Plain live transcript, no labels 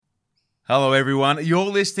Hello everyone, you're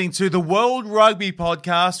listening to the World Rugby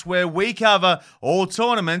podcast where we cover all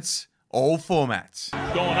tournaments, all formats.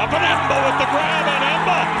 Going up and Emba with the grab and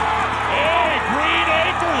Emba. Hey, Green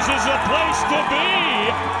Acres is a place to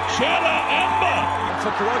be. Shada Emba.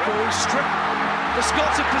 For Kuroko, who's stripped the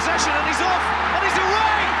Scots in possession and he's off and he's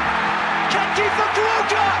away. Kenki for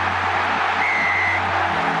Kuroko.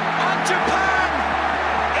 And Japan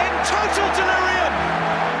in total delirium.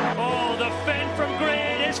 Oh, the fend from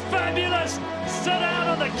Green is fabulous. Sit down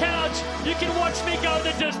on the couch. You can watch me go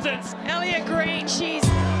the distance. Elia Green, she's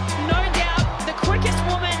no doubt the quickest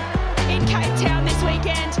woman in Cape Town this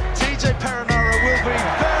weekend. TJ Perenara will be very,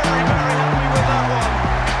 very happy with that one.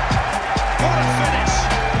 What a finish.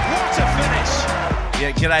 What a finish.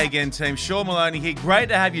 Yeah, g'day again team, Sean Maloney here. Great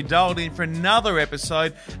to have you dialed in for another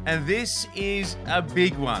episode, and this is a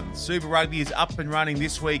big one. Super Rugby is up and running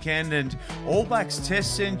this weekend, and All Blacks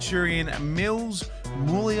Test Centurion Mills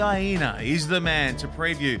Muliaina is the man to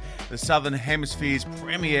preview the Southern Hemisphere's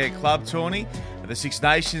premier club tourney. The Six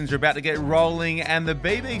Nations are about to get rolling, and the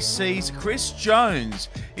BBC's Chris Jones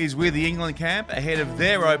is with the England camp ahead of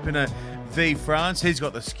their opener v France. He's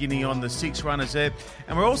got the skinny on the six runners there.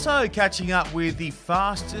 And we're also catching up with the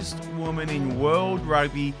fastest woman in World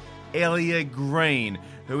Rugby, Elia Green,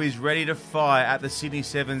 who is ready to fire at the Sydney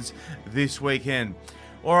Sevens this weekend.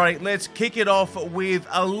 All right, let's kick it off with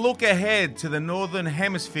a look ahead to the Northern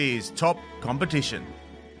Hemisphere's top competition.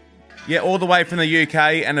 Yeah, all the way from the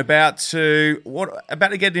UK and about to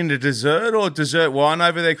get into dessert or dessert wine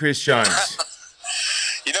over there, Chris Jones.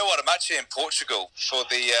 You know what? I'm actually in Portugal for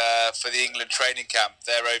the England training camp.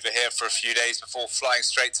 They're over here for a few days before flying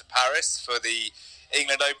straight to Paris for the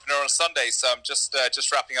England opener on Sunday. So I'm just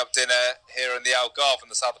wrapping up dinner here in the Algarve in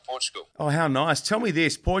the south of Portugal. Oh, how nice. Tell me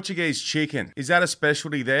this, Portuguese chicken, is that a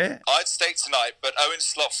specialty there? I had steak tonight, but Owen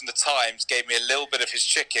Slot from the Times gave me a little bit of his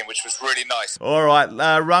chicken, which was really nice. All right,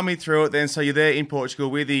 run me through it then. So you're there in Portugal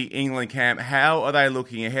with the England camp. How are they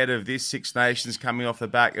looking ahead of this Six Nations coming off the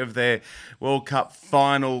back of their World Cup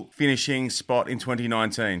final finishing spot in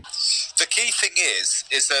 2019? The key thing is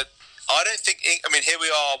that I don't think, here we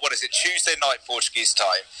are, Tuesday night Portuguese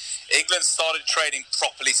time. England started training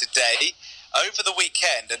properly today. Over the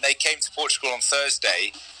weekend, and they came to Portugal on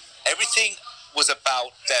Thursday, everything was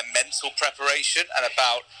about their mental preparation and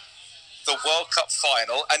about the World Cup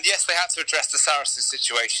final. And yes, they had to address the Saracens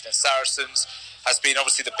situation. And Saracens has been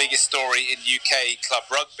obviously the biggest story in UK club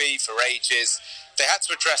rugby for ages. They had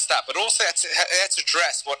to address that, but also they had to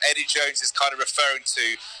address what Eddie Jones is kind of referring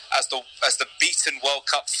to as the beaten World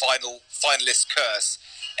Cup finalist curse.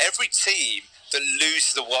 Every team that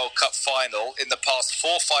loses the World Cup final in the past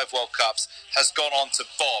 4 or 5 World Cups has gone on to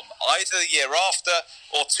bomb, either the year after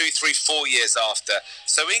or 2, 3, 4 years after.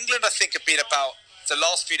 So England, I think, have been about, the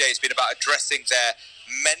last few days, been about addressing their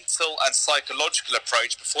mental and psychological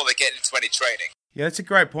approach before they get into any training. Yeah, that's a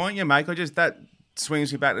great point you make. That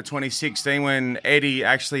swings me back to 2016 when Eddie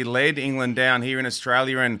actually led England down here in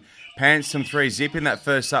Australia and pantsed them 3-0 in that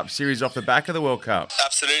first up series off the back of the World Cup.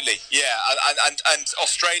 Absolutely, yeah. And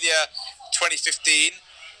Australia 2015,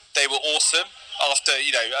 they were awesome. After,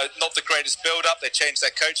 not the greatest build-up, they changed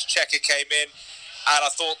their coach. Checker came in, and I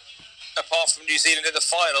thought, apart from New Zealand in the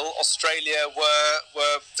final, Australia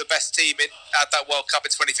were the best team at that World Cup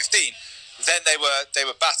in 2015. Then they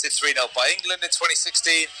were battered 3-0 by England in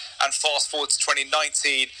 2016, and fast forward to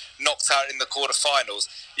 2019, knocked out in the quarterfinals.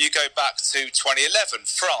 You go back to 2011,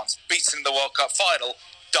 France, beaten in the World Cup final,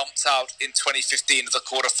 dumped out in 2015 at the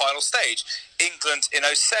quarterfinal stage. England in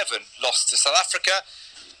 2007 lost to South Africa,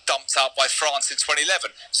 dumped out by France in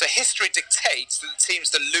 2011. So history dictates that the teams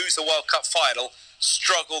that lose the World Cup final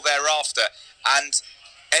struggle thereafter. And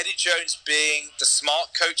Eddie Jones, being the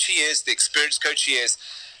smart coach he is, the experienced coach he is,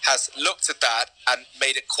 has looked at that and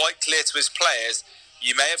made it quite clear to his players,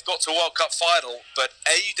 you may have got to a World Cup final, but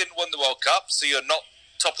A, you didn't win the World Cup, so you're not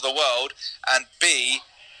top of the world, and B,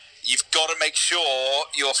 you've got to make sure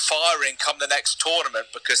you're firing come the next tournament,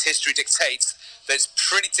 because history dictates that it's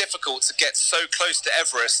pretty difficult to get so close to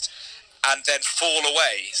Everest and then fall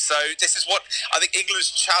away. So this is what I think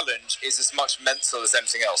England's challenge is, as much mental as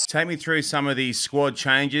anything else. Take me through some of the squad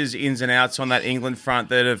changes, ins and outs on that England front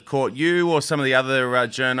that have caught you or some of the other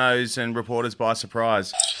journos and reporters by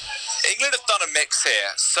surprise. England have done a mix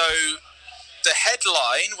here. So the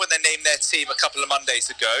headline when they named their team a couple of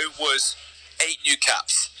Mondays ago was 8 new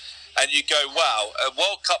caps. And you go, wow, a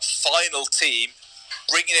World Cup final team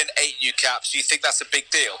bringing in 8 new caps, you think that's a big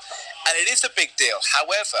deal. And it is a big deal.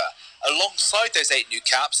 However, alongside those 8 new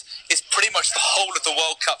caps is pretty much the whole of the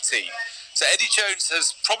World Cup team. So Eddie Jones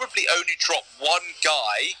has probably only dropped one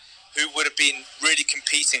guy who would have been really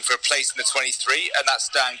competing for a place in the 23, and that's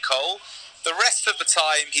Dan Cole. The rest of the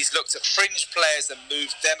time, he's looked at fringe players and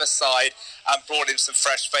moved them aside and brought in some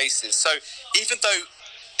fresh faces. So even though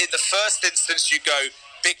in the first instance you go,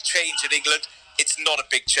 big change in England, it's not a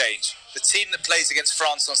big change. The team that plays against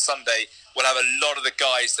France on Sunday will have a lot of the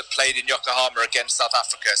guys that played in Yokohama against South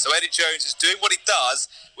Africa. So Eddie Jones is doing what he does,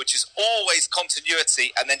 which is always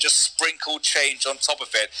continuity and then just sprinkle change on top of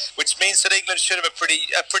it, which means that England should have a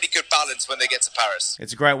pretty good balance when they get to Paris.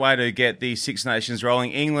 It's a great way to get the Six Nations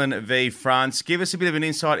rolling. England v France. Give us a bit of an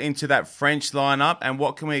insight into that French lineup and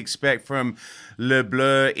what can we expect from Le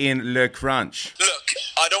Bleu in Le Crunch? Look,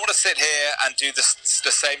 I don't want to sit here and do the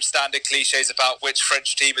same standard cliches about which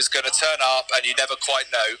French team is going to turn up and you never quite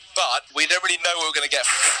know, but we don't really know what we're going to get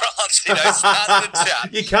from France, standard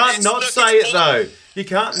chat. You can't say it though. You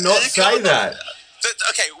can't say that.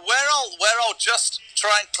 Okay, where I'll just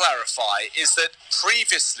try and clarify is that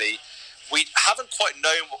previously we haven't quite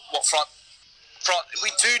known what France.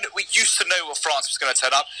 We used to know what France was going to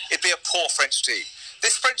turn up. It'd be a poor French team.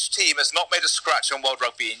 This French team has not made a scratch on World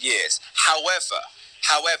Rugby in years.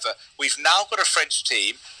 However, we've now got a French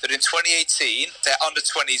team that in 2018, their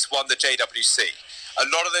under-20s won the JWC. A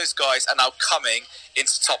lot of those guys are now coming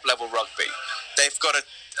into top-level rugby. They've got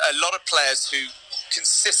a lot of players who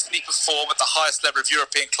consistently perform at the highest level of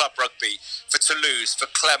European club rugby for Toulouse, for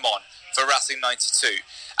Clermont, for Racing 92.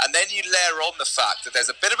 And then you layer on the fact that there's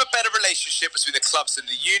a bit of a better relationship between the clubs and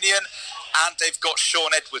the union, and they've got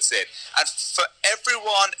Sean Edwards in. And for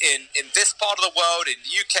everyone in this part of the world, in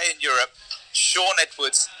the UK and Europe, Sean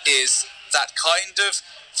Edwards is that kind of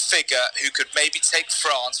figure who could maybe take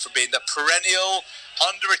France from being the perennial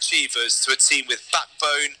underachievers to a team with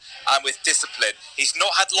backbone and with discipline. He's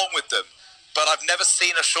not had long with them, but I've never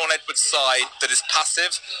seen a Sean Edwards side that is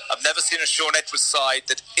passive. I've never seen a Sean Edwards side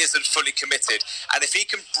that isn't fully committed. And if he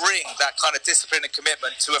can bring that kind of discipline and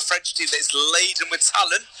commitment to a French team that is laden with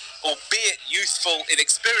talent, albeit youthful,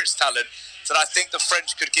 inexperienced talent, then I think the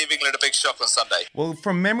French could give England a big shock on Sunday. Well,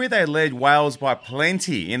 from memory, they led Wales by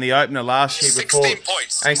plenty in the opener last year. 16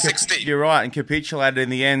 points. And 16. You're right, and capitulated in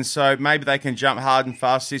the end, so maybe they can jump hard and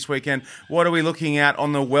fast this weekend. What are we looking at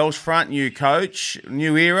on the Welsh front? New coach,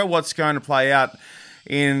 new era. What's going to play out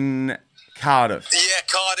in Cardiff? Yeah,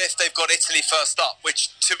 Cardiff, they've got Italy first up,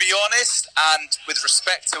 which, to be honest, and with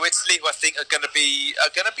respect to Italy, who I think are going to be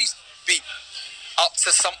up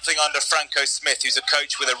to something under Franco Smith, who's a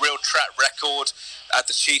coach with a real track record at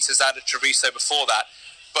the Cheetahs and at Treviso before that.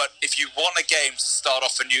 But if you want a game to start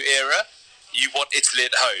off a new era, you want Italy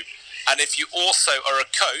at home. And if you also are a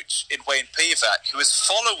coach in Wayne Pivac, who is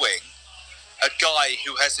following a guy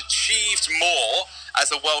who has achieved more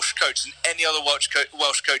as a Welsh coach than any other Welsh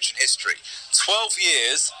coach in history. 12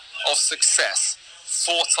 years of success,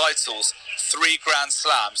 4 titles, 3 Grand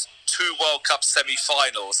Slams, 2 World Cup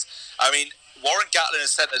semi-finals. I mean, Warren Gatland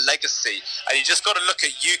has set a legacy, and you just got to look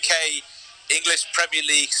at UK English Premier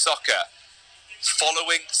League soccer.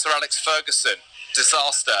 Following Sir Alex Ferguson,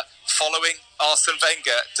 disaster. Following Arsene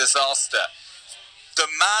Wenger, disaster. The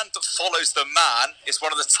man that follows the man is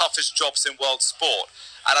one of the toughest jobs in world sport.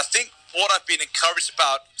 And I think what I've been encouraged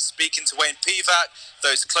about speaking to Wayne Pivac,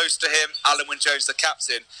 those close to him, Alan Wynne-Jones, the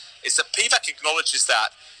captain, is that Pivac acknowledges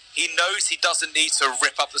that. He knows he doesn't need to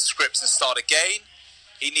rip up the scripts and start again.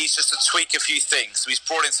 He needs just to tweak a few things. So he's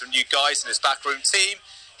brought in some new guys in his backroom team.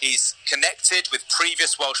 He's connected with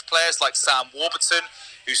previous Welsh players like Sam Warburton,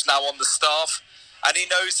 who's now on the staff. And he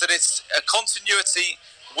knows that it's a continuity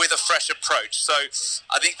with a fresh approach. So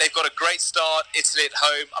I think they've got a great start. Italy at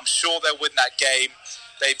home. I'm sure they'll win that game.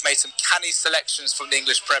 They've made some canny selections from the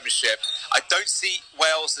English Premiership. I don't see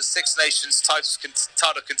Wales as Six Nations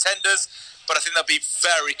title contenders, but I think they'll be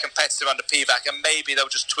very competitive under Pivac, and maybe they'll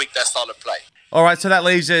just tweak their style of play. All right, so that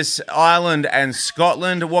leaves us Ireland and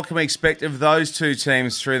Scotland. What can we expect of those two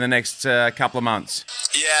teams through the next couple of months?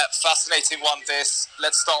 Yeah, fascinating one this.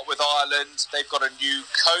 Let's start with Ireland. They've got a new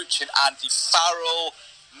coach in Andy Farrell,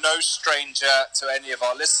 no stranger to any of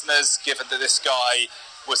our listeners, given that this guy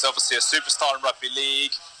was obviously a superstar in Rugby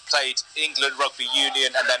League, played England Rugby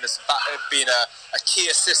Union, and then has been a key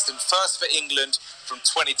assistant, first for England from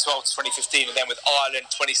 2012 to 2015, and then with Ireland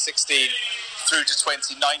 2016 through to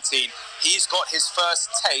 2019. He's got his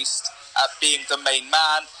first taste at being the main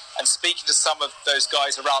man, and speaking to some of those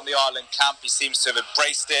guys around the Ireland camp, he seems to have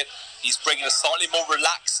embraced it. He's bringing a slightly more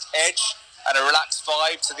relaxed edge and a relaxed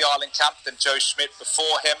vibe to the Ireland camp than Joe Schmidt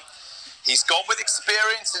before him. He's gone with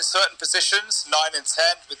experience in certain positions, 9 and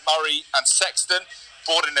 10 with Murray and Sexton,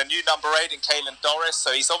 brought in a new number 8 in Caelan Doris,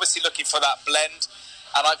 so he's obviously looking for that blend.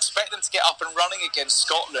 And I expect them to get up and running against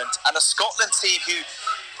Scotland, and a Scotland team who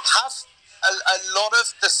have a lot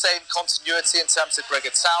of the same continuity in terms of Gregor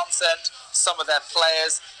Townsend. Some of their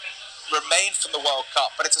players remain from the World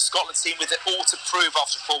Cup, but it's a Scotland team with it all to prove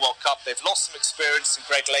after the full World Cup. They've lost some experience in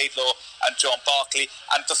Greg Laidlaw and John Barclay,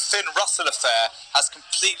 and the Finn Russell affair has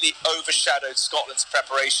completely overshadowed Scotland's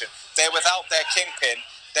preparation. They're without their kingpin,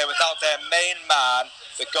 they're without their main man,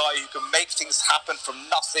 the guy who can make things happen from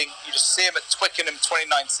nothing. You just see him at Twickenham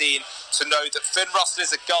 2019 to know that Finn Russell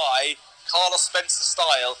is a guy, Carlos Spencer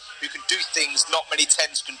style, who can do things not many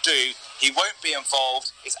tens can do. He won't be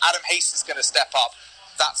involved. Is Adam Hastings going to step up?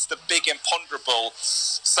 That's the big imponderable.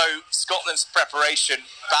 So Scotland's preparation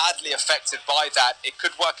badly affected by that. It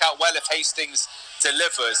could work out well if Hastings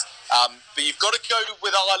delivers. But you've got to go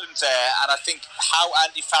with Ireland there. And I think how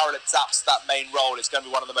Andy Farrell adapts to that main role is going to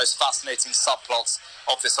be one of the most fascinating subplots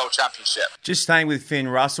of this whole championship. Just staying with Finn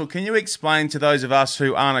Russell, can you explain to those of us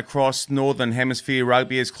who aren't across Northern Hemisphere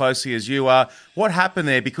rugby as closely as you are, what happened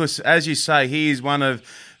there? Because as you say, he is one of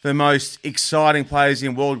the most exciting players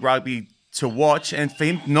in World Rugby to watch, and for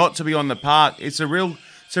him not to be on the park, it's a real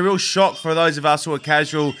shock for those of us who are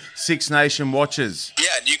casual Six Nation watchers. Yeah,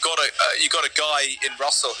 and you got a guy in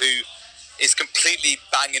Russell who is completely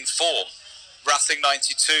bang in form. Racing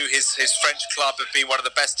 92, his French club have been one of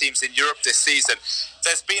the best teams in Europe this season.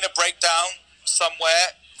 There's been a breakdown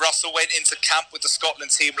somewhere. Russell went into camp with the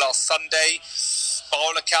Scotland team last Sunday. By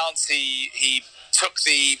all accounts, he took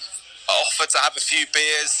the offer to have a few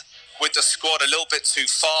beers with the squad a little bit too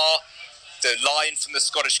far. The line from the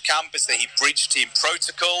Scottish camp is that he breached team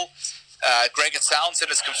protocol. Gregor Townsend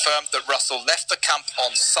has confirmed that Russell left the camp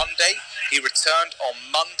on Sunday. He returned on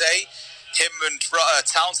Monday. Him and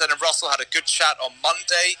Townsend and Russell had a good chat on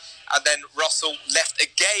Monday, and then Russell left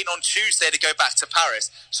again on Tuesday to go back to Paris.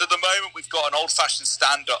 So at the moment we've got an old-fashioned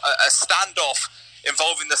standoff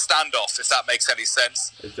involving the standoff, if that makes any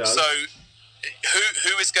sense. It does. So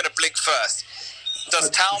who is going to blink first? Does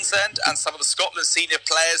Townsend and some of the Scotland senior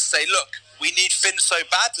players say, look, we need Finn so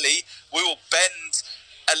badly, we will bend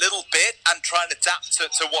a little bit and try and adapt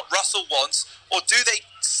to what Russell wants? Or do they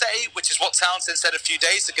say, which is what Townsend said a few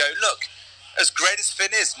days ago, look, as great as Finn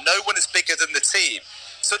is, no one is bigger than the team.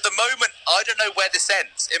 So at the moment, I don't know where this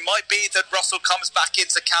ends. It might be that Russell comes back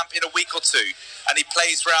into camp in a week or two and he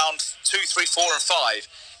plays round 2, 3, 4 and 5.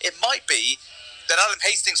 It might be that Adam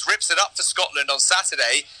Hastings rips it up for Scotland on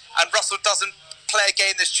Saturday and Russell doesn't play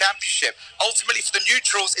again in this championship. Ultimately, for the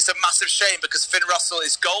neutrals, it's a massive shame because Finn Russell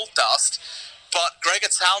is gold dust, but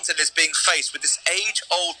Gregor Townsend is being faced with this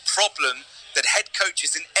age-old problem that head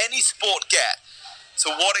coaches in any sport get. To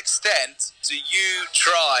what extent do you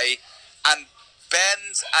try and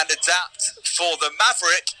bend and adapt for the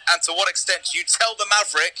Maverick, and to what extent do you tell the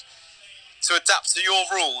Maverick to adapt to your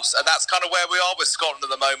rules? And that's kind of where we are with Scotland at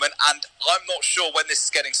the moment, and I'm not sure when this is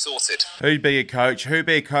getting sorted. Who'd be a coach?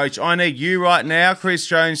 I need you right now, Chris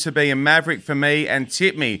Jones, to be a Maverick for me and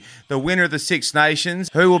tip me the winner of the Six Nations.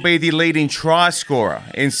 Who will be the leading try scorer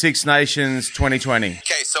in Six Nations 2020?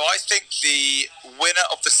 Okay, so I think the winner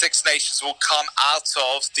of the Six Nations will come out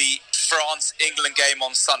of the France-England game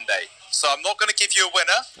on Sunday. So I'm not going to give you a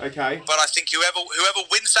winner, okay, but I think whoever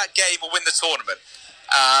wins that game will win the tournament.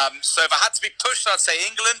 So if I had to be pushed, I'd say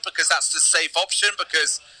England, because that's the safe option,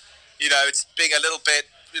 because, you know, it's being a little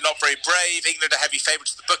bit not very brave. England are heavy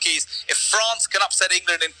favourites to the bookies. If France can upset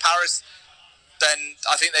England in Paris, then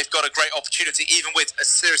I think they've got a great opportunity, even with a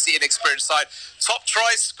seriously inexperienced side. Top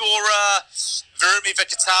try scorer, Virumi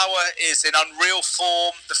Vikatawa is in unreal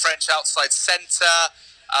form, the French outside centre.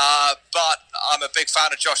 But I'm a big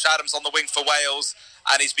fan of Josh Adams on the wing for Wales,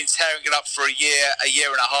 and he's been tearing it up for a year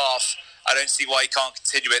and a half. I don't see why he can't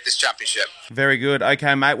continue at this championship. Very good.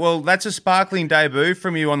 Okay, mate. Well, that's a sparkling debut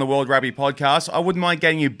from you on the World Rugby podcast. I wouldn't mind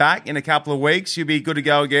getting you back in a couple of weeks. You'll be good to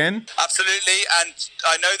go again. Absolutely. And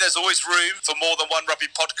I know there's always room for more than one rugby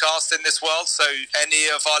podcast in this world. So any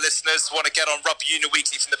of our listeners want to get on Rugby Union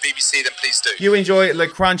Weekly from the BBC, then please do. You enjoy the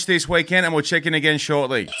crunch this weekend, and we'll check in again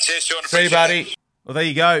shortly. Cheers, Sean. See you, buddy. Well, there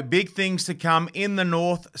you go. Big things to come in the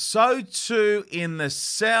north, so too in the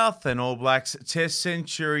south. And All Blacks Test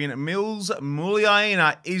Centurion Mills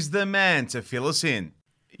Muliaina is the man to fill us in.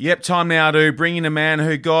 Yep, time now to bring in a man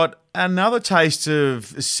who got another taste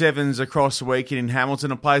of sevens across the weekend in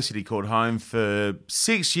Hamilton, a place that he called home for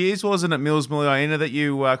 6 years, wasn't it, Mills Muliaina, that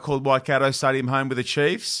you called Waikato Stadium home with the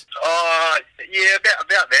Chiefs? Yeah,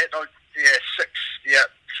 about that.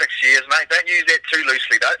 6 years, mate. Don't use that too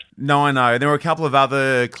loosely, though. No, I know. There were a couple of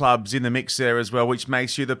other clubs in the mix there as well, which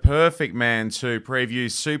makes you the perfect man to preview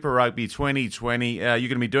Super Rugby 2020. You're going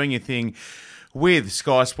to be doing your thing with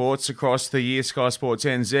Sky Sports across the year, Sky Sports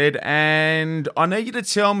NZ. And I need you to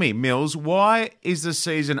tell me, Mills, why is the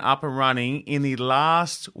season up and running in the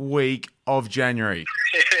last week of January.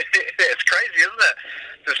 It's crazy, isn't it?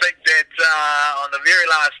 To think that on the very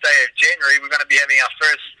last day of January, we're going to be having our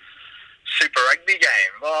first Super Rugby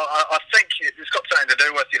game. Well, I think it's got something to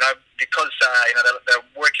do with, because, they're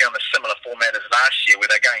working on a similar format as last year where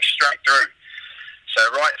they're going straight through. So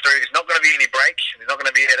right through, there's not going to be any break. There's not going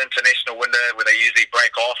to be that international window where they usually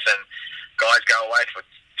break off and guys go away for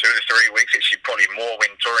 2 to 3 weeks. Actually, probably more when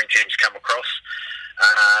touring teams come across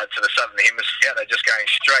to the Southern Hemisphere. They're just going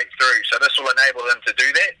straight through. So this will enable them to do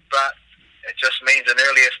that, but it just means an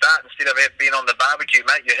earlier start. Instead of being on the barbecue,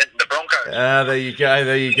 mate, you're hitting the Broncos.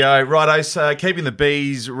 There you go. Righto, so keeping the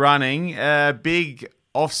bees running. Big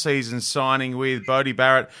off-season signing with Bodie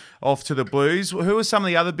Barrett off to the Blues. Who are some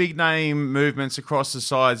of the other big-name movements across the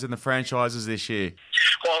sides and the franchises this year?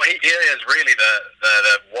 Well, he is really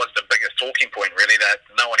was the biggest talking point, really, that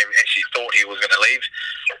no one actually thought he was going to leave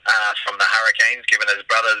from the Hurricanes, given his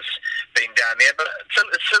brother's been down there. But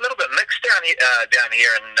it's a little bit mixed down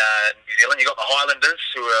here in New Zealand. You've got the Highlanders,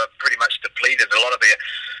 who are pretty much depleted. A lot of their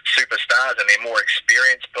superstars and their more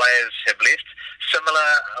experienced players have left. Similar,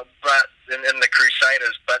 but in the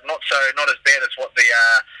Crusaders, but not as bad as what the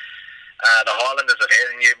Highlanders have had.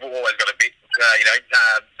 And you've always got to beat,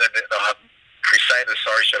 the Crusaders,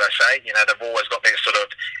 should I say. They've always got that sort of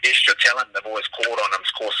extra talent. They've always called on them,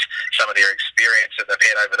 of course, some of their experience that they've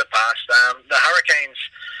had over the past. The Hurricanes,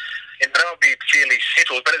 they'll be fairly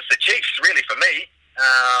settled, but it's the Chiefs, really, for me.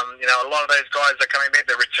 A lot of those guys are coming back.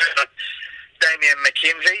 The return of Damien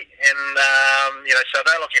McKenzie, and so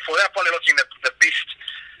they're probably looking at the best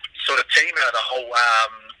sort of team out of the whole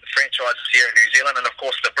franchises here in New Zealand. And of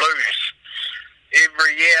course the Blues,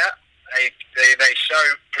 every year they show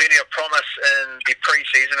plenty of promise in the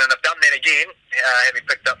pre-season, and have done that again, having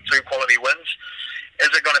picked up 2 quality wins.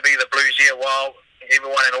 Is it going to be the Blues year? Well,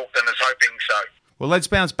 everyone in Auckland is hoping so. Well, let's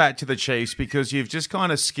bounce back to the Chiefs, because you've just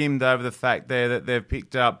kind of skimmed over the fact there that they've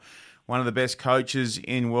picked up one of the best coaches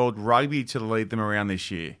in World Rugby to lead them around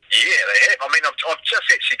this year. Yeah, they have. I mean, I've just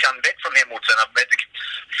actually come back from Hamilton. I've had to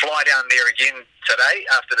fly down there again today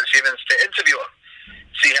after the Sevens to interview him,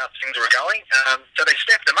 see how things were going. So they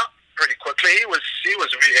snapped him up pretty quickly. He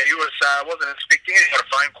wasn't expecting it. He got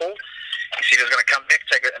a phone call. He said he was going to come back,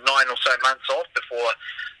 take 9 or so months off before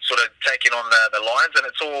sort of taking on the Lions, and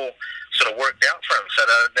it's all sort of worked out for him. So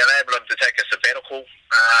they enabled him to take a sabbatical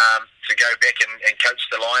to go back and coach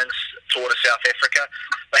the Lions, tour to South Africa.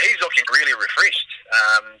 But he's looking really refreshed.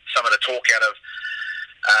 Some of the talk out of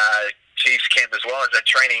Chiefs camp as well is they're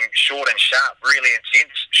training short and sharp, really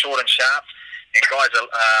intense, short and sharp. And guys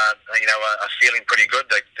are feeling pretty good.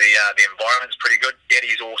 The environment's pretty good.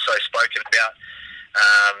 Eddie's also spoken about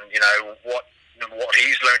what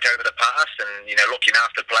he's learned over the past, and looking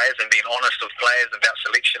after players and being honest with players about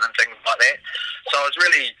selection and things like that. So I was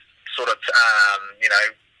really sort of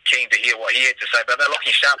keen to hear what he had to say. But they're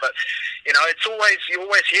looking sharp. But you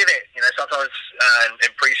always hear that. Sometimes in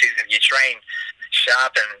pre-season you train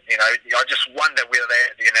sharp, and I just wonder whether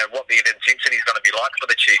what the intensity is going to be like for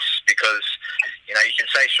the Chiefs, because you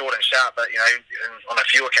can say short and sharp, but on a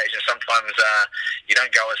few occasions sometimes you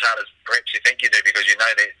don't go as hard as perhaps you think you do, because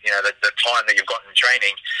that the time that you've got in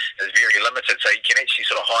training is very limited, so you can actually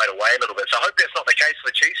sort of hide away a little bit. So I hope that's not the case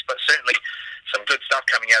for the Chiefs, but certainly some good stuff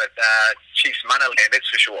coming out of Chiefs Manaland, that's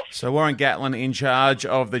for sure. So Warren Gatlin in charge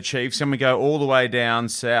of the Chiefs, and we go all the way down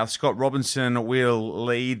south. Scott Robinson will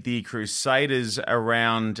lead the Crusaders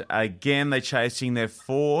around again. They're chasing their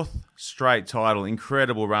 4th straight title.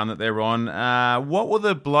 Incredible run that they're on. What will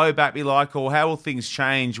the blowback be like, or how will things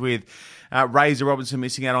change with Razor Robinson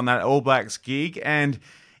missing out on that All Blacks gig? And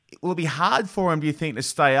will it be hard for him, do you think, to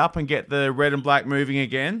stay up and get the red and black moving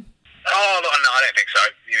again? Oh, no, I don't think so.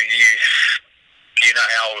 You know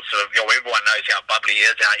how everyone knows how bubbly he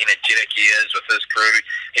is, how energetic he is with his crew.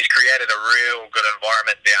 He's created a real good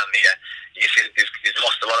environment down there. Yes, he's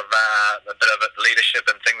lost a lot of a bit of leadership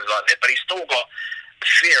and things like that, but he's still got a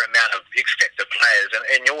fair amount of X-Factor players.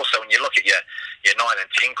 And also, when you look at your 9 and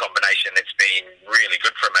 10 combination, it's been really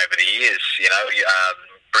good for him over the years.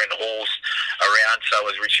 Brent Hall's around, so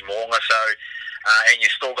is Richie Moonga. So, and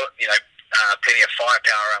you've still got, plenty of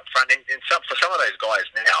firepower up front. And for some of those guys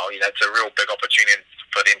now, it's a real big opportunity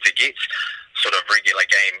for them to get sort of regular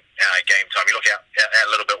game time. You look out a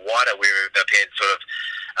little bit wider, where they've had sort of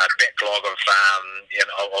a backlog of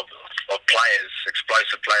players,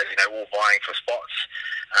 explosive players, all vying for spots.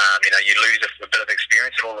 You lose a bit of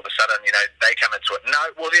experience, and all of a sudden, they come into it.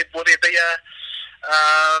 No, will there be a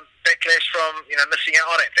backlash from missing out?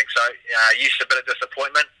 I don't think so. Yes, a bit of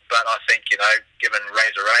disappointment, but I think given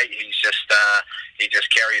Razor Ray, he just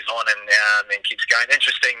carries on and keeps going.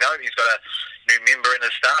 Interesting though, he's got new member in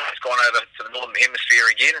his staff. He's gone over to the Northern Hemisphere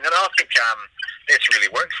again, and I think that's really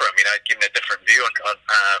worked for him, giving a different view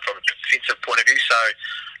from a defensive point of view. So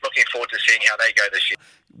looking forward to seeing how they go this year.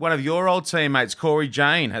 One of your old teammates, Corey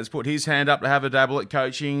Jane, has put his hand up to have a dabble at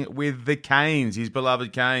coaching with the Canes, his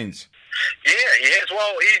beloved Canes. Yeah, he has.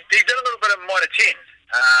 Well, he did a little bit of minor 10.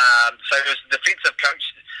 So he was the defensive coach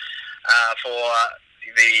for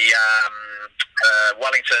the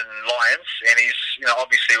Wellington Lions, and he's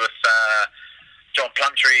obviously with John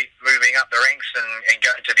Plumtree moving up the ranks and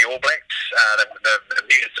going to the All Blacks.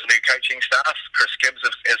 The new coaching staff, Chris Gibbs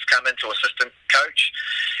has come into assistant coach,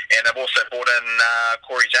 and they've also brought in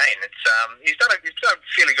Corey Jane. He's done a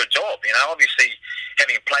fairly good job. Obviously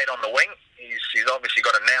having played on the wing, he's obviously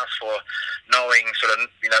got a nous for knowing sort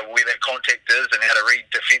of where that contact is and how to read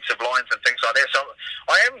defensive lines and things like that. So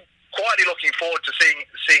I am quietly looking forward to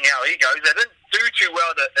seeing how he goes. They didn't do too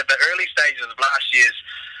well at the early stages of last year's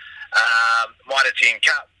minor 10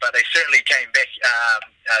 Cup, but they certainly came back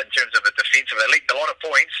in terms of the defensive. They leaked a lot of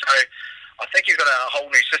points, so I think he's got a whole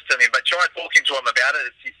new system in. But try talking to him about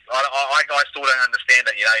it. I still don't understand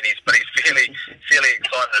it, but he's fairly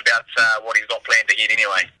excited about what he's got planned ahead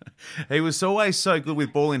anyway. He was always so good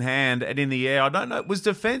with ball in hand and in the air. I don't know, was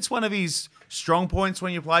defence one of his strong points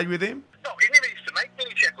when you played with him? No, he never used to make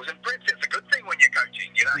many tackles, and perhaps that's a good thing when you're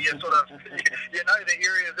coaching. You sort of the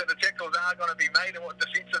areas that the tackles are going to be made and what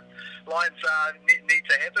defensive lines need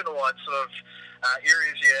to happen, or what sort of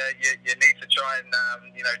areas you need to try and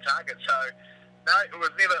target. So no, it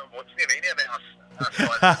was never any of us.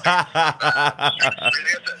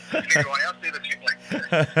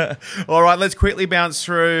 All right, let's quickly bounce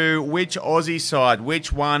through which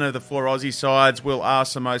one of the 4 Aussie sides will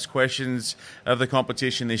ask the most questions of the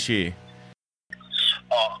competition this year.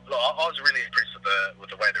 Look, I was really impressed with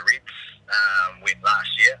the way the Reds went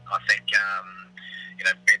last year. I think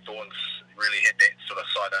Ben Thorne's really had that sort of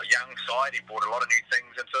side, a young side. He brought a lot of new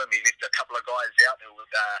things into them. He left a couple of guys out that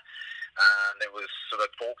was sort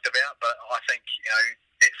of talked about, but I think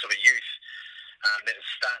that sort of youth that is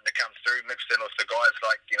starting to come through, mixed in with the guys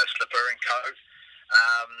like Slipper and co.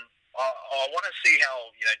 I want to see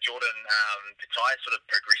how Jordan Petai sort of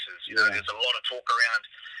progresses. There's a lot of talk around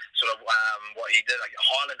sort of what he did. Like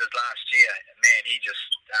Highlanders last year, man, he just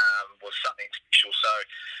was something special. So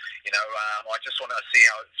I just want to see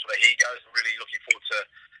how sort of he goes. I'm really looking forward to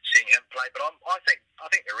seeing him play. But I think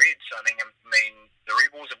the Reds. I mean, the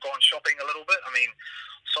Rebels have gone shopping a little bit. I mean,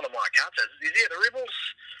 Solomon Akata, is he at the Rebels?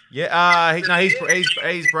 Yeah.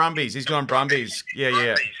 He's Brumbies. He's gone Brumbies. Yeah.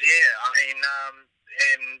 Brumbies, yeah. I mean,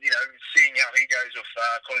 and seeing how he goes with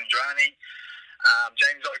Colin Draney,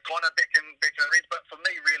 James O'Connor back in the Reds. But for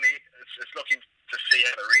me, really, it's looking to see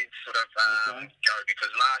how the Reds sort of go,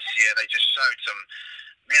 because last year they just showed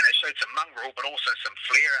some mongrel, but also some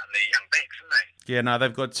flair out in the young backs, didn't they? Yeah, no,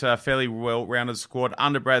 they've got a fairly well-rounded squad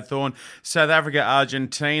under Brad Thorne. South Africa,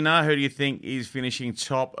 Argentina, who do you think is finishing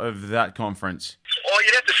top of that conference? Well,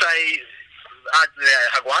 you'd have to say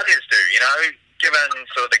Jaguares do, given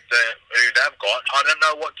sort of who they've got. I don't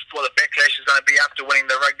know what the backlash is going to be after winning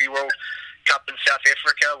the Rugby World Cup in South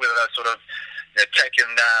Africa, whether they're sort of taking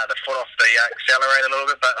the foot off the accelerator a little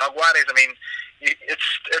bit. But Jaguares, I mean, it's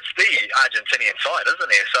the Argentinian side, isn't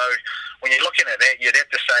it? So when you're looking at that, you'd have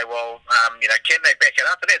to say, well, can they back it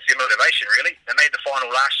up? And that's their motivation, really. They made the final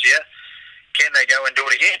last year. Can they go and do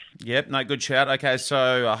it again? Yep, no, good shout. Okay,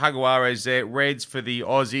 so Jaguares there, Reds for the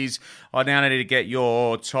Aussies. I now need to get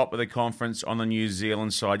your top of the conference on the New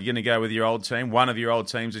Zealand side. You're going to go with your old team, one of your old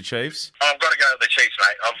teams, the Chiefs? I've got to go with the Chiefs,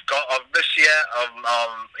 mate. This year,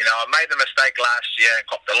 I made the mistake last year and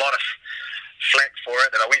copped a lot of flack for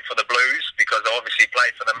it, that I went for the Blues because I obviously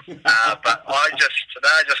played for them. But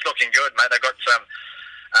they're just looking good, mate. They've got some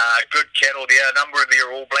good cattle there, a number of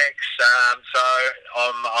their All Blacks. So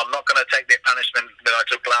I'm not going to take that punishment that I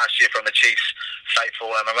took last year from the Chiefs faithful,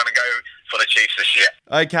 and I'm going to go for the Chiefs this year.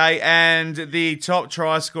 Okay, and the top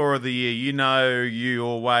try scorer of the year,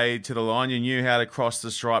 your way to the line, you knew how to cross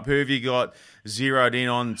the stripe. Who have you got zeroed in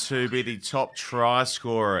on to be the top try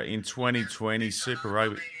scorer in 2020 Super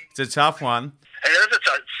Rugby? It's a tough one. It is a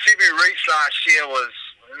tough. Sibu Reese last year was,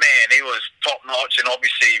 man, he was top notch, and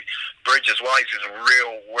obviously Bridge as well. He's a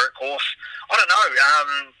real workhorse. I don't know.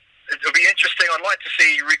 It'll be interesting. I'd like to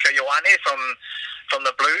see Rico Ioane from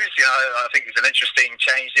the Blues. I think it's an interesting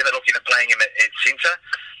change there. They're looking at playing him at centre,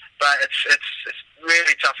 but it's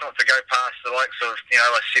really tough not to go past the likes of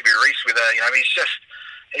a Sibu Reese with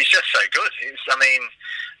he's just so good. He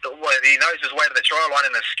knows his way to the try line,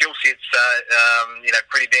 and his skill set's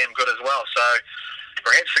pretty damn good as well. So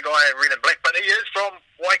perhaps the guy in red and black, but he is from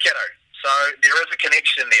Waikato, So there is a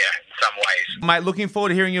connection there in some ways. Mate, looking forward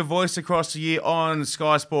to hearing your voice across the year on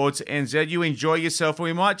Sky Sports NZ. You enjoy yourself, and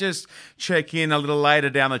we might just check in a little later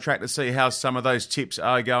down the track to see how some of those tips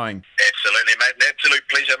are going. Absolutely, mate. An absolute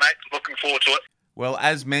pleasure, mate. Looking forward to it. Well,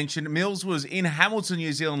 as mentioned, Mills was in Hamilton,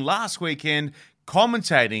 New Zealand last weekend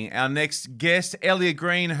commentating our next guest, Elia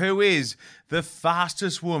Green, who is the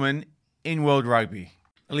fastest woman in World Rugby.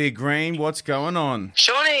 Elia Green, what's going on?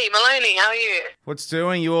 Shawnee, Maloney, how are you? What's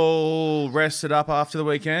doing? You all rested up after the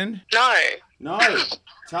weekend? No,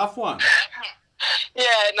 Tough one. Yeah,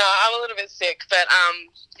 no, I'm a little bit sick, but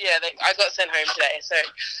I got sent home today, so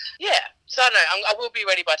yeah. So no, I will be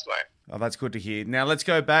ready by tomorrow. Oh, that's good to hear. Now let's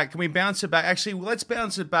go back. Can we bounce it back? Actually, let's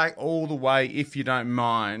bounce it back all the way, if you don't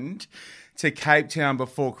mind, to Cape Town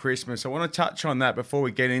before Christmas. I want to touch on that before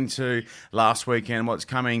we get into last weekend, what's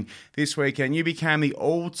coming this weekend. You became the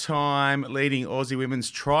all-time leading Aussie women's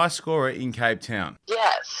try scorer in Cape Town.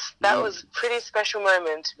 Yes, that was a pretty special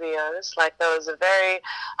moment, to be honest. Like, that was a very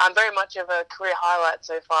much of a career highlight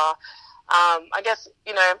so far. I guess,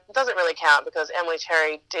 it doesn't really count because Emily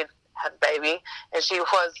Cherry did have a baby, and she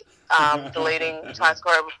was the leading try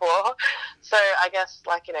scorer before. So I guess,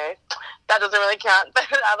 that doesn't really count. But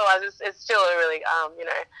otherwise, it's still a really,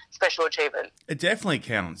 special achievement. It definitely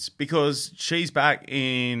counts because she's back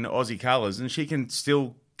in Aussie colours and she can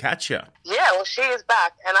still catch you. Yeah, well, she is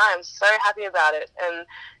back, and I am so happy about it. And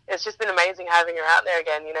it's just been amazing having her out there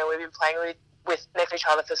again. We've been playing with next to each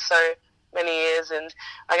other for so many years, and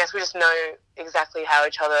I guess we just know exactly how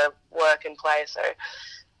each other work and play. So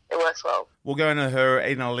it works well. We'll go into her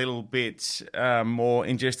in a little bit more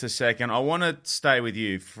in just a second. I want to stay with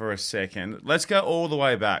you for a second. Let's go all the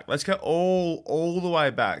way back. Let's go all the way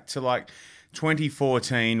back to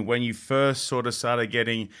 2014 when you first sort of started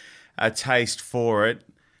getting a taste for it.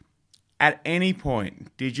 At any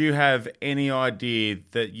point, did you have any idea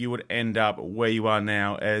that you would end up where you are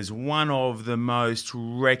now as one of the most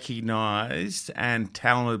recognised and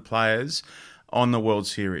talented players on the World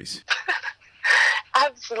Series?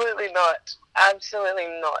 Absolutely not. Absolutely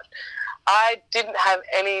not. I didn't have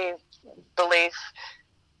any belief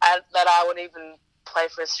that I would even play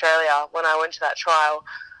for Australia when I went to that trial.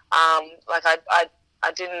 I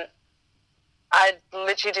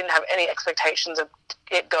literally didn't have any expectations of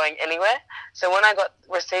it going anywhere. So when I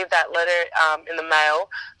received that letter in the mail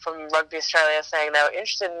from Rugby Australia saying they were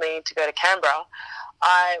interested in me to go to Canberra,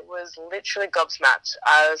 I was literally gobsmacked.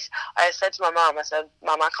 I said to my mum,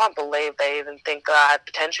 Mum, I can't believe they even think that I had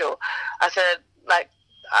potential. I said,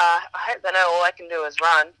 I hope they know all I can do is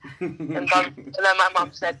run. And then my mum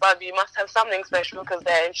said, Bub, you must have something special because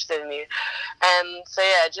they're interested in you. And so,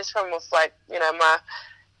 yeah, just from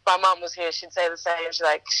my mum was here, she'd say the same.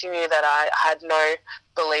 She knew that I had no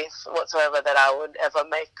belief whatsoever that I would ever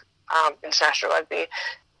make international rugby.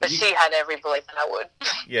 But she had every belief that I would.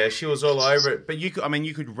 Yeah, she was all over it. But you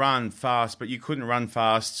could run fast, but you couldn't run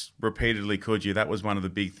fast repeatedly, could you? That was one of the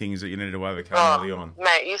big things that you needed to overcome early on.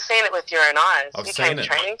 Mate, you've seen it with your own eyes. I've seen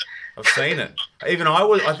it. Even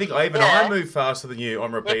I moved faster than you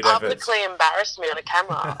on repeat efforts. You publicly embarrassed me on a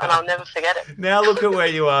camera, and I'll never forget it. Now look at where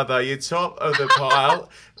you are, though. You're top of the pile.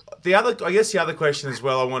 The other question as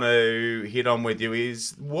well I want to hit on with you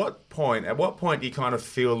is at what point do you kind of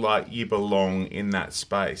feel like you belong in that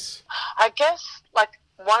space? I guess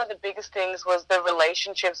one of the biggest things was the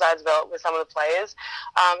relationships I developed with some of the players,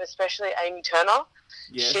 especially Amy Turner.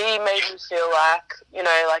 Yes. She made me feel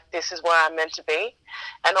like this is where I'm meant to be.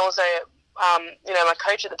 And also, my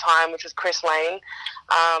coach at the time, which was Chris Lane,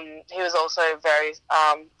 he was also very,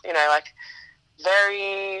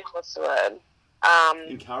 very, what's the word?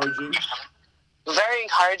 Encouraging. Very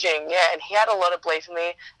encouraging, yeah. And he had a lot of belief in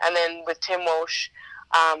me. And then with Tim Walsh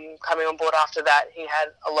coming on board after that, he had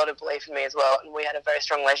a lot of belief in me as well. And we had a very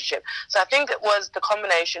strong relationship. So I think it was the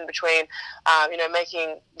combination between,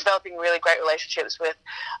 developing really great relationships with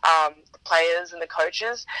the players and the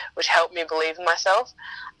coaches, which helped me believe in myself.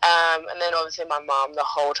 And then obviously my mom the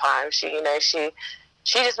whole time, she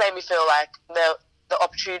just made me feel like the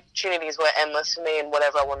opportunities were endless for me in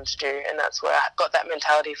whatever I wanted to do, and that's where I got that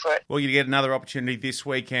mentality for it. Well, you get another opportunity this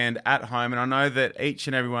weekend at home, and I know that each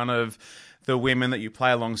and every one of the women that you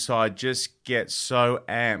play alongside just get so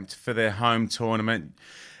amped for their home tournament.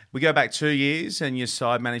 We go back 2 years, and your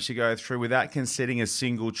side managed to go through without conceding a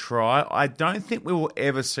single try. I don't think we will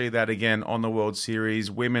ever see that again on the World Series,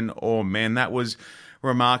 women or men. That was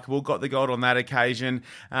remarkable. Got the gold on that occasion.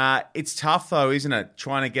 It's tough, though, isn't it,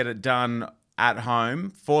 trying to get it done at home.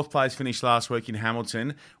 Fourth place finish last week in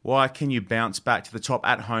Hamilton. Why can you bounce back to the top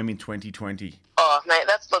at home in 2020? Oh, mate,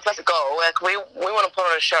 that's a goal. We want to put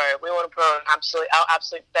on a show. We want to put on our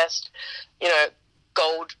absolute best,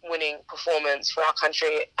 gold-winning performance for our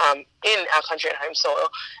country, in our country and home soil.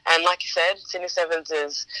 And like you said, Sydney Sevens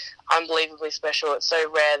is unbelievably special. It's so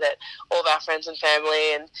rare that all of our friends and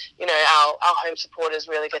family and, our home supporters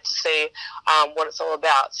really get to see what it's all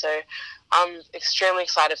about. So I'm extremely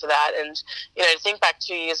excited for that. And, to think back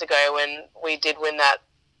 2 years ago when we did win that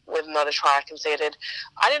with not a try conceded,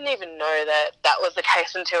 I didn't even know that was the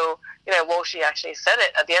case until, Walshy actually said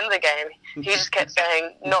it at the end of the game. He just kept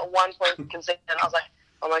saying, not 1 point conceded. And I was like,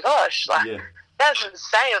 oh my gosh, that's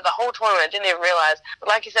insane. The whole tournament, I didn't even realise. But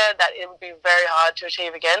like you said, that it would be very hard to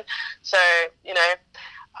achieve again. So,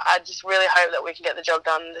 I just really hope that we can get the job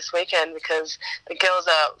done this weekend, because the girls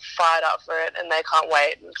are fired up for it and they can't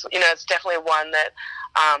wait. It's definitely one that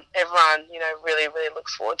everyone, really, really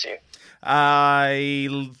looks forward to.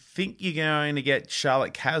 I think you're going to get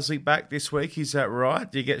Charlotte Caslick back this week. Is that right?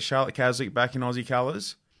 Do you get Charlotte Caslick back in Aussie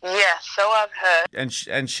colours? Yes, so I've heard.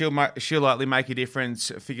 And she'll likely make a difference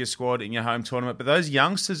for your squad in your home tournament. But those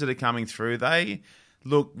youngsters that are coming through, they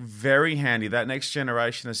look very handy. That next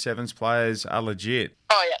generation of Sevens players are legit.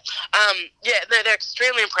 Oh, yeah. They're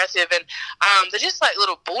extremely impressive, and they're just like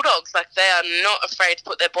little bulldogs. Like, they are not afraid to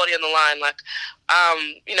put their body on the line. Like,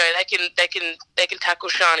 they can tackle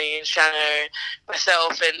Shani and Shano,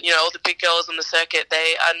 myself, and all the big girls on the circuit.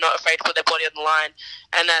 They are not afraid to put their body on the line,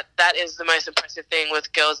 and that is the most impressive thing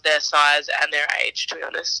with girls their size and their age, to be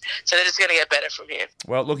honest. So they're just going to get better from here.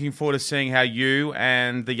 Well, looking forward to seeing how you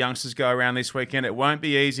and the youngsters go around this weekend. It won't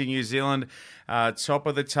be easy. New Zealand, top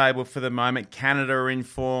of the table for the moment. Canada are in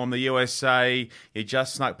form. The USA, you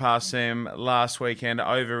just snuck past them last weekend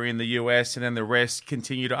over in the US, and then the rest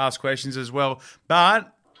continue to ask questions as well.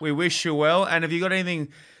 But we wish you well. And have you got anything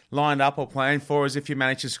lined up or planned for us if you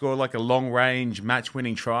manage to score like a long-range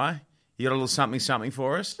match-winning try? You got a little something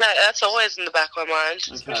for us? No, that's always in the back of my mind.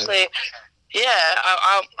 Okay. Especially,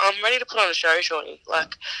 I'm ready to put on a show, Shawnee.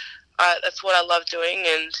 Like, that's what I love doing,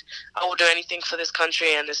 and I will do anything for this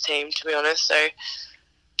country and this team, to be honest. So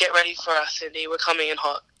get ready for us, Cindy. We're coming in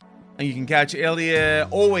hot. And you can catch Elia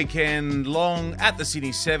all weekend long at the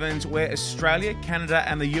Sydney Sevens, where Australia, Canada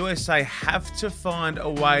and the USA have to find a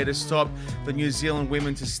way to stop the New Zealand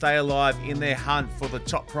women to stay alive in their hunt for the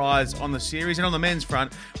top prize on the series. And on the men's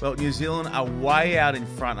front, well, New Zealand are way out in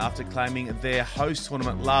front after claiming their host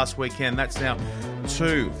tournament last weekend. That's now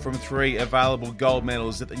 2 from 3 available gold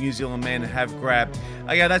medals that the New Zealand men have grabbed.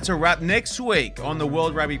 Okay, that's a wrap. Next week on the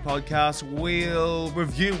World Rugby podcast, we'll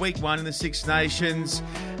review week 1 in the Six Nations,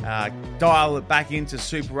 dial it back into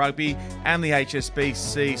Super Rugby and the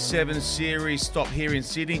HSBC Sevens Series stop here in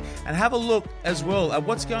Sydney, and have a look as well at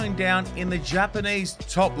what's going down in the Japanese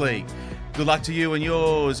Top League. Good luck to you and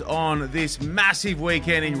yours on this massive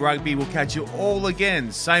weekend in rugby. We'll catch you all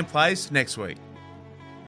again, same place next week.